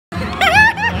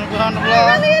vlog.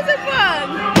 It really is a vlog.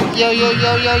 Yo, yo,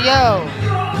 yo, yo, yo.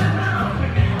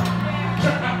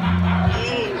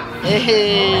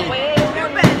 Hey. Wait, you're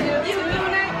better. You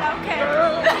doing it? Okay.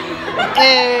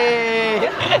 Hey.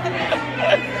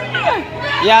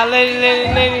 Y'all,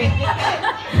 lady.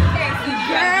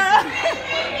 Girl.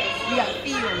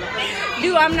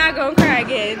 Dude, I'm not gonna cry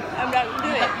again. I'm not gonna do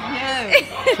it.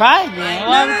 Try again. No.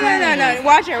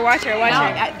 Watch her.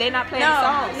 They're not playing the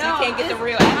songs. No, You can't get the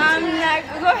real I'm attitude. not.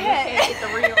 Go ahead. You can't get the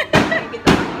real. You can't get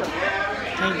the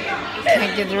real.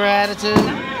 Can't get the real attitude.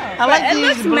 I like It these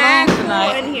looks balloons mad cool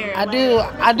tonight. in here. I do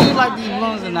like these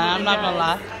balloons tonight. I'm not gonna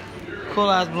lie.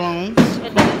 Cool ass balloons.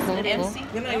 Cool.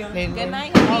 Good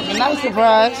night. Oh, nice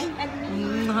surprise.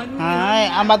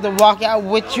 Alright, I'm about to walk out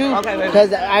with you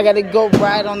because I gotta go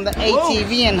ride on the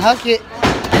ATV and huck it.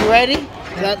 You ready?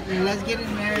 Let's get it,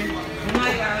 Mary. Good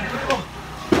night, y'all.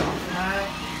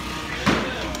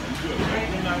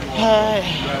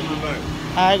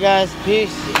 Alright, guys.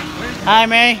 Peace. Alright,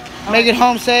 Mary. Make it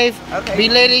home safe. Okay. Be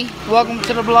litty. Welcome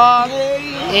to the vlog.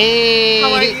 Hey.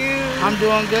 How are you? I'm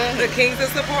doing good. The Kings of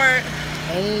Support.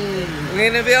 Hey. We're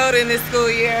in the building this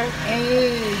school year.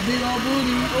 Hey. Big old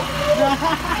booty.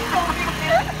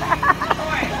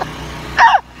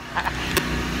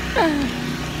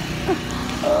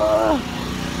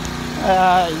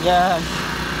 Guys.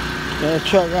 Got a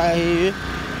truck right here.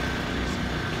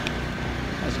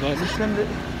 Let's go send it.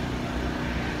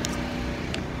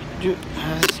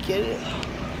 Let's get it.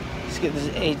 Let's get this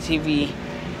ATV.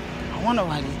 I wonder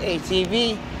why this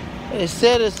ATV. It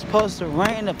said it's supposed to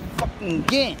rain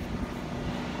again.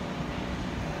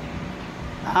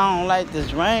 I don't like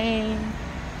this rain.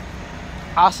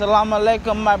 Assalamu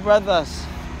alaikum, my brothers.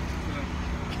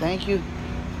 Thank you.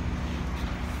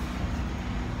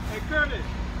 Hey, Curtis.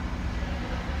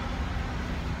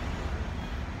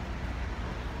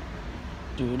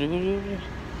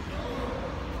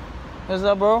 What's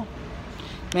up, bro?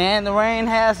 Man, the rain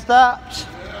has stopped.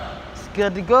 It's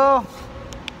good to go.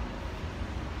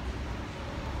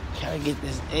 Gotta get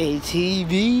this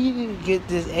ATV.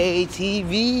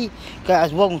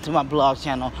 Guys, welcome to my blog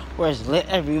channel where it's lit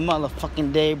every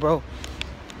motherfucking day, bro.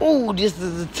 Ooh, this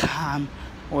is the time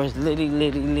where it's litty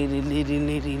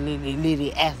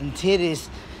ass and titties.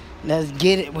 Let's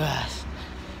get it, guys.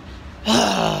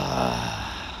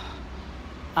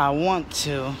 I want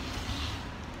to.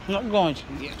 I'm not going to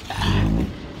get.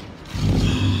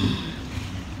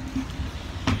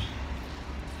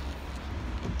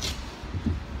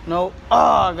 No. Oh,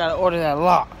 I gotta order that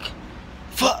lock.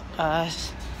 Fuck,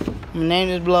 guys. I'm gonna name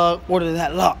this blog Order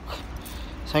That Lock.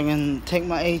 So I can take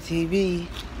my ATV.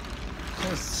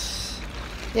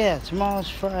 Yeah, tomorrow's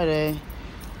Friday.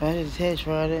 Today's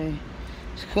Friday.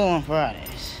 It's cool on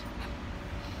Fridays.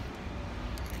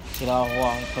 Get off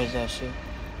wall and push that shit.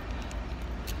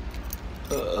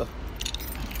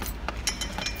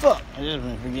 Fuck. I just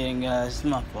been forgetting, guys. It's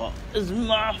my fault. It's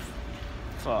my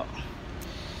fault.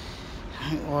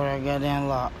 Order a goddamn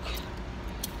lock.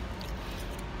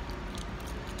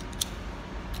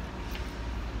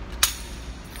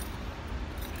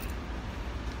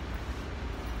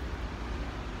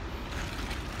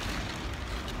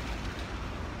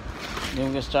 Then we're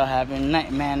gonna start having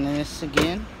night madness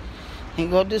again. And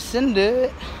go descend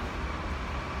it.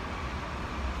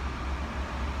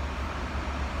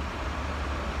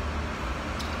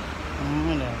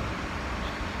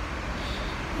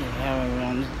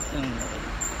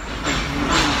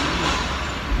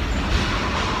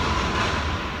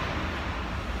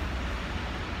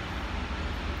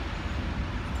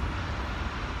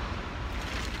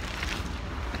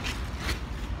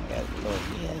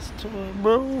 Toy,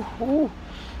 bro. Ooh.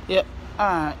 Yep.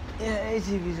 Alright. Yeah,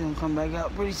 ATV's gonna come back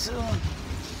out pretty soon.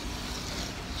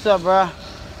 What's up, bro?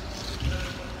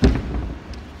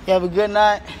 You have a good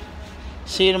night.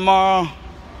 See you tomorrow.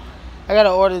 I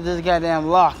gotta order this goddamn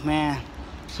lock, man.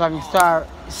 So I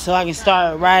can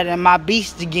start riding my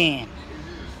beast again.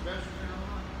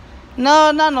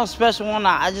 No, not no special one.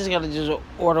 I just gotta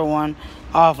order one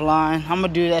offline. I'm gonna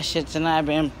do that shit tonight. I've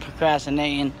been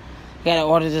procrastinating. Gotta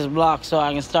order this block so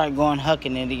I can start going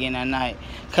hucking it again at night.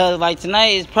 Cause like tonight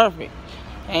is perfect.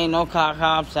 Ain't no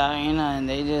cops out, ain't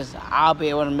nothing. I'll be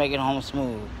able to make it home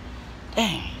smooth.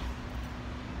 Dang.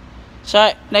 So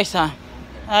alright, next time.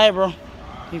 Alright, bro.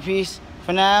 Peace.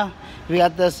 For now, we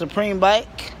got the Supreme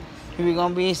bike. We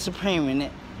gonna be supreme in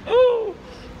it. Ooh.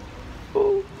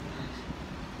 Ooh.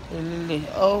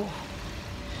 Oh.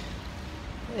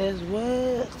 It's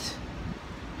wet.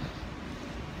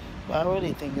 But I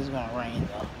really think it's gonna rain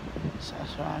though. So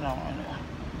that's why I don't wanna.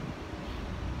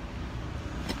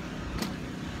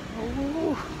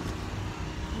 Ooh.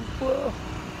 Whoa.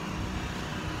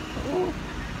 Yeah.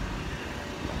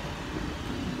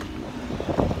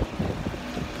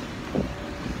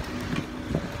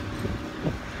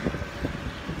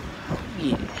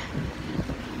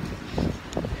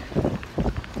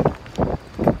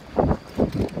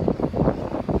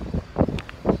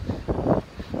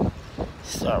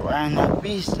 Start riding that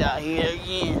beast out here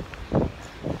again.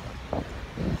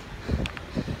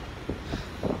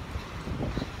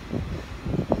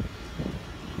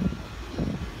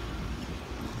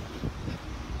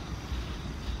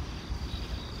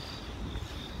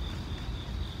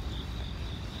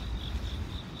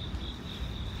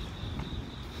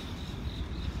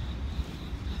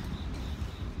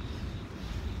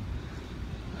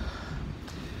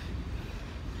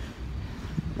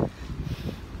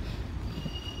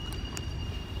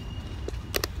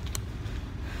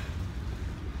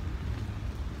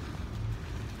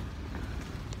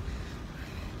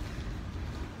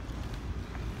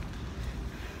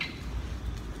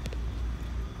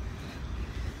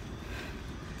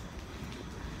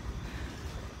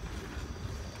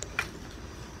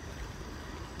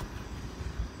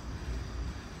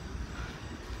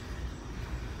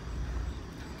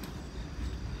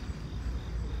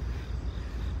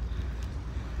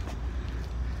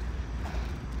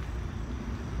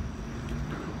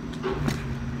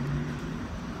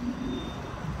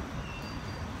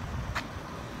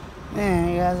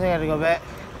 Man, guys, I gotta go back.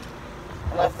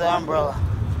 I left the umbrella.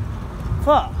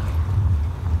 Fuck.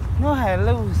 You know I had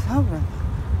to lose something.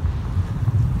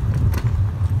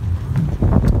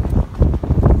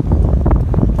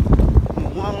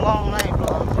 One long night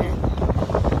vlog, man.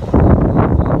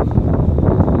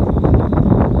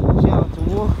 Shout out to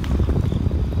Wolf.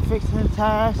 Fixing the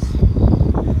tires.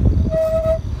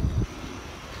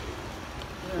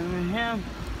 And him.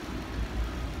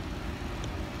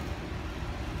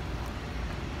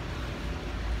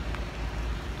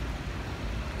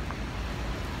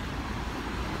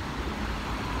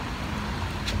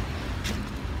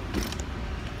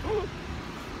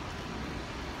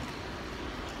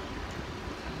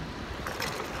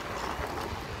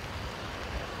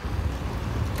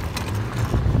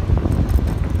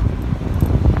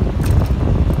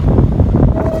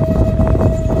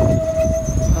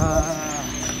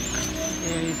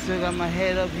 Still got my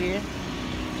head up here.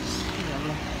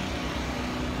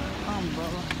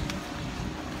 Umbrella.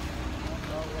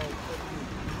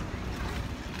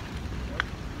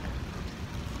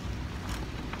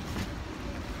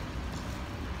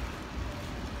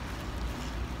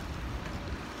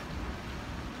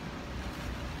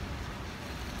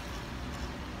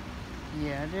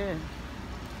 Yeah, I did.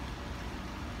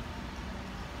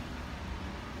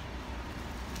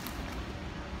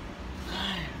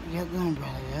 We got the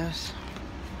umbrella, yes.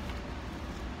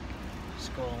 Let's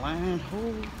go land.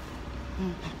 Ooh.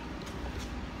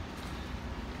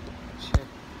 Shit.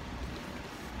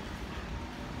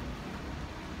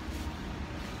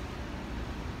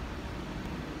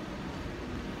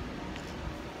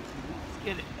 Let's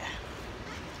get it.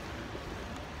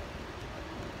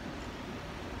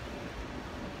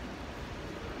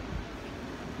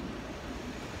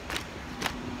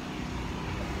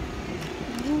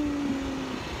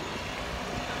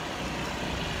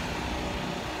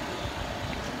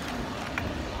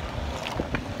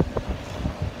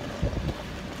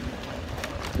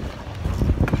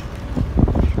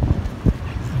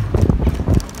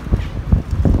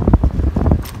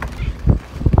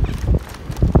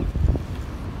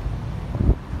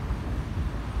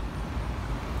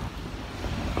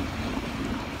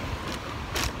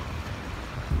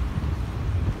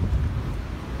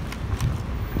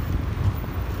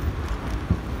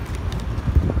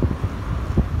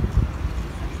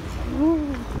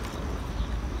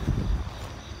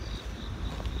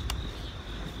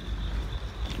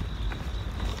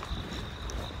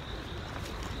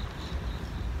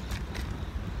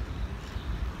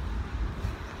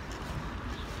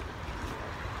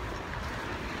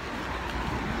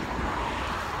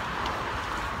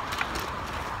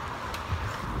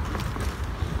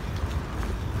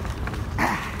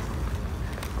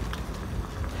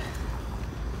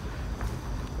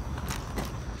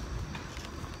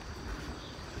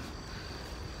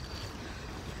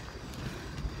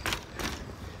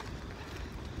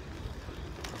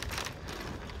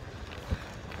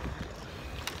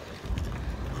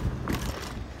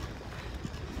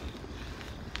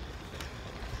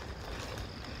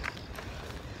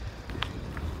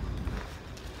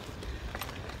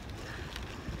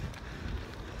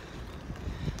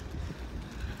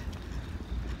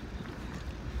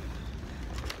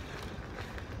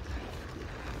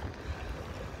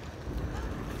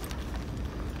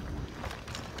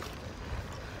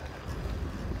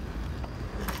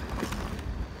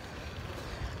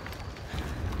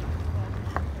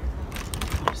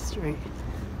 straight.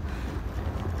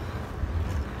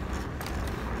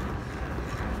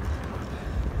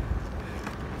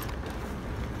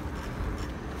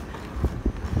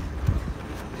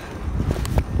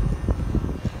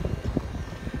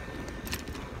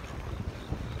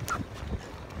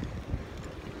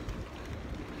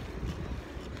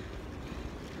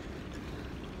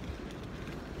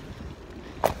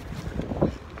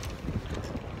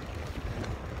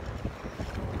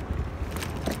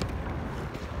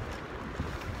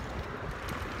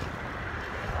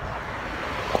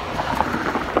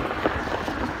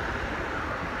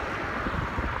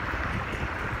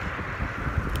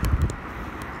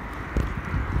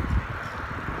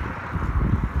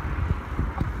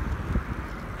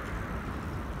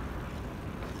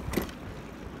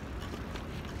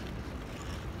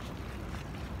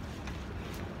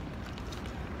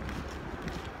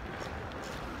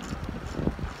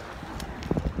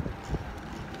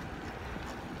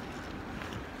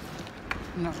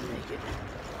 Not naked.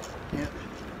 Yep.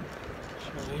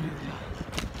 Sure we do that.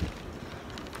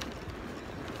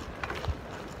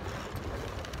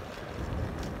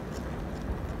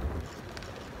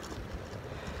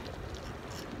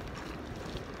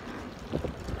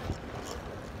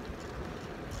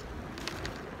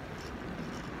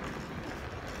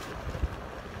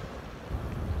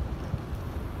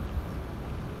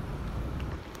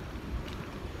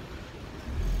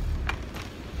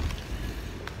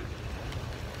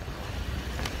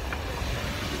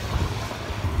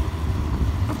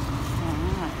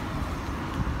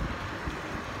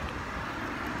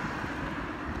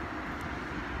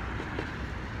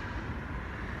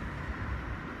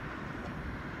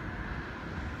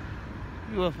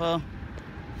 UFO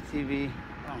TV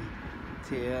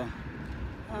TL.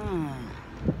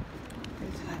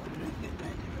 It's happening. Get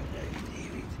back to Red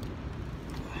TV.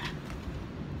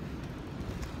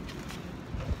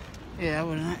 Yeah, I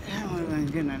would have been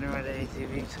good at the Red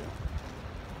ATV too.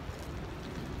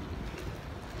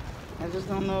 I just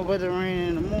don't know about the rain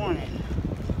in the morning.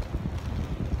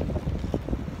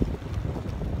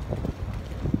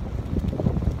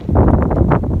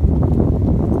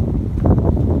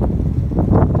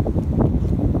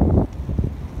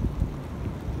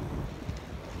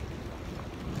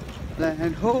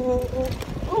 And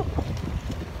oh.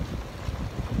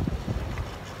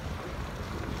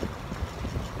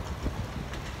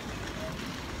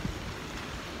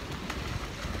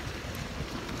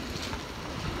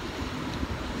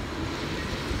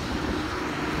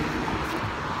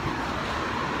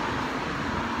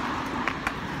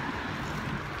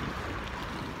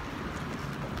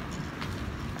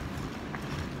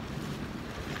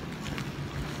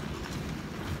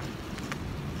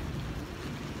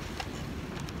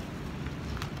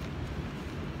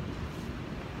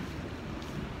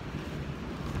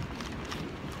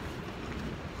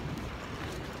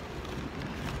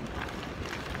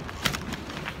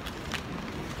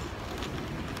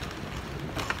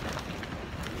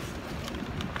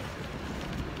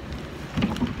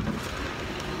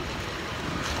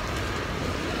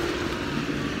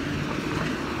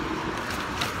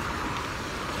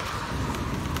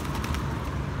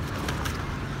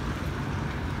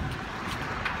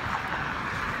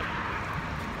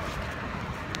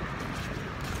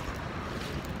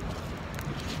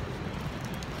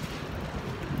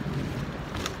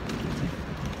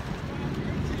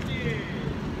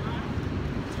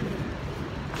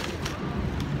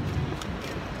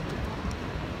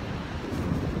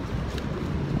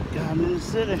 I'm in the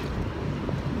city.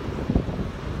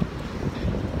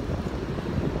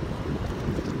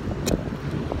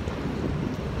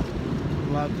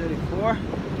 Block 34.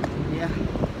 Yeah.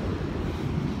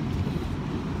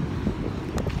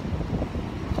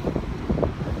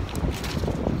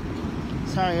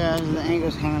 Sorry guys, the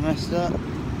angle's kind of messed up.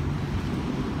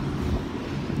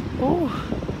 Ooh,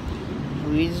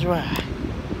 Louise ride.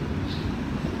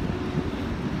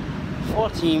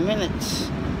 14 minutes.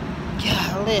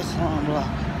 Golly, it's a long block.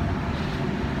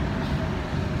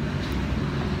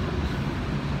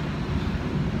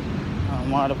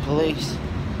 Armada Police.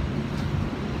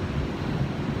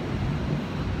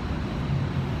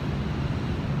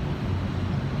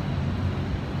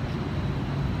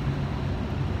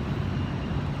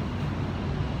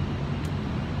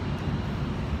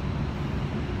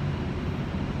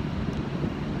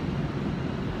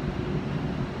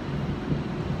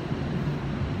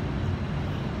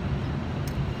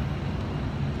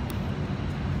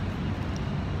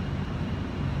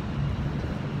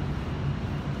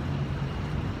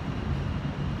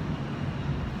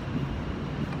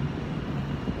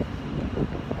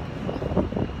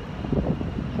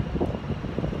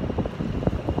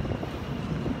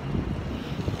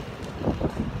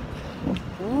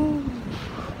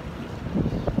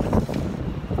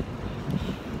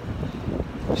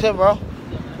 What's up, bro?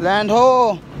 Land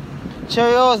ho.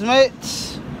 Cheerios,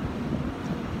 mates.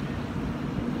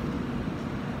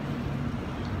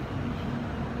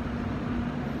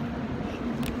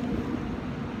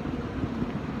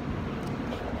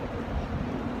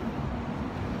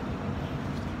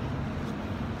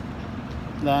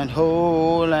 Land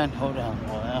ho, land ho, land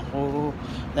ho, land ho,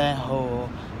 land ho,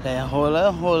 land ho,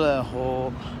 land ho, land ho,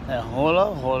 land ho, land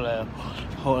ho, land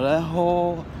ho, land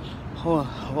ho, ho,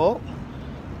 ho,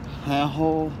 land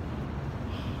ho.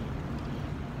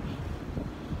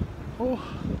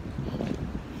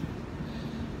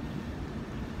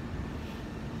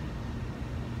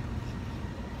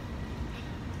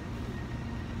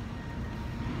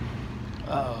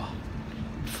 Oh,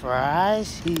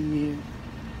 fries here.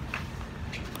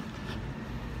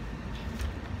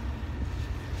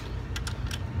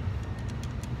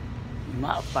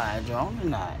 Not fire drone or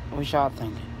not? What y'all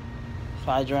thinking?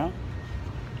 Fire drone?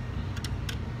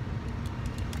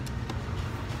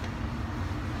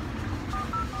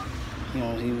 You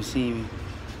don't even see me.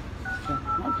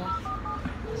 Okay.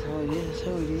 That's how it is. That's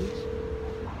how it is.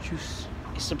 Juice.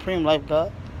 It's Supreme Life,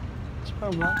 God.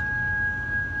 Supreme Life.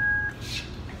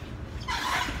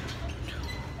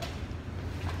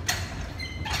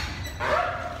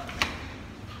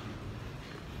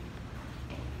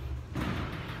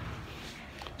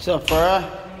 What's up, Farrah?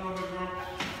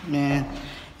 Man,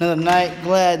 another night.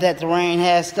 Glad that the rain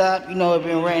has stopped. You know, it's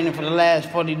been raining for the last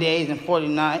 40 days and 40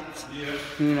 nights. Yeah.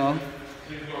 You know.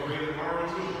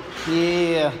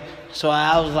 Yeah. So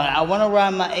I was like, I want to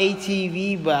ride my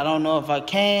ATV, but I don't know if I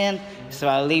can. So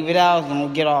I leave it out, it's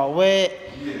gonna get all wet.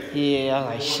 Yeah, I was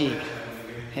like, shit.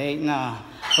 Hey, nah.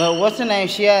 But what's her name?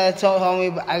 She had told me,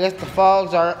 but I guess the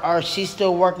fogs are she's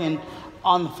still working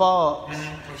on the fogs.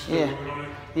 Yeah.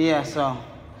 Yeah, so.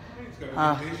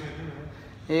 Yeah.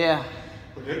 Yeah,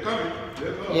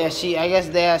 I guess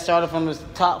they had started from the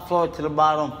top floor to the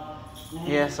bottom.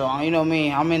 Yeah, so you know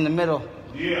me, I'm in the middle.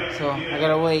 Yeah. So I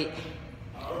gotta wait.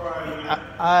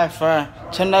 Alright, fine.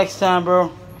 Till next time, bro.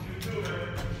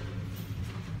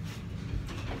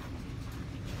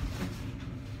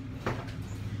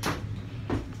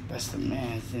 That's the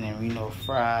man's, and then we know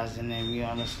fries, and then you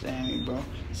understand me, bro.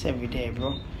 It's every day,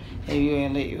 bro. Hey, you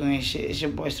ain't shit. It's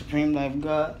your boy Supreme Life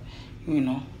God. You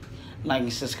know, like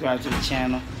and subscribe to the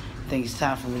channel. I think it's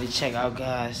time for me to check out,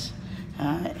 guys.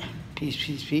 Alright, peace,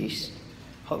 peace, peace.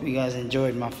 Hope you guys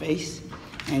enjoyed my face.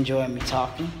 Enjoyed me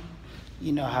talking.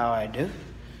 You know how I do.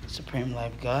 Supreme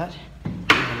Life God.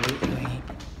 You ain't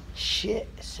shit.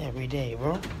 It's every day,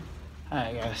 bro.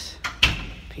 Alright, guys.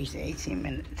 Peace. 18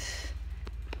 minutes.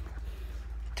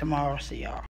 Tomorrow, see y'all.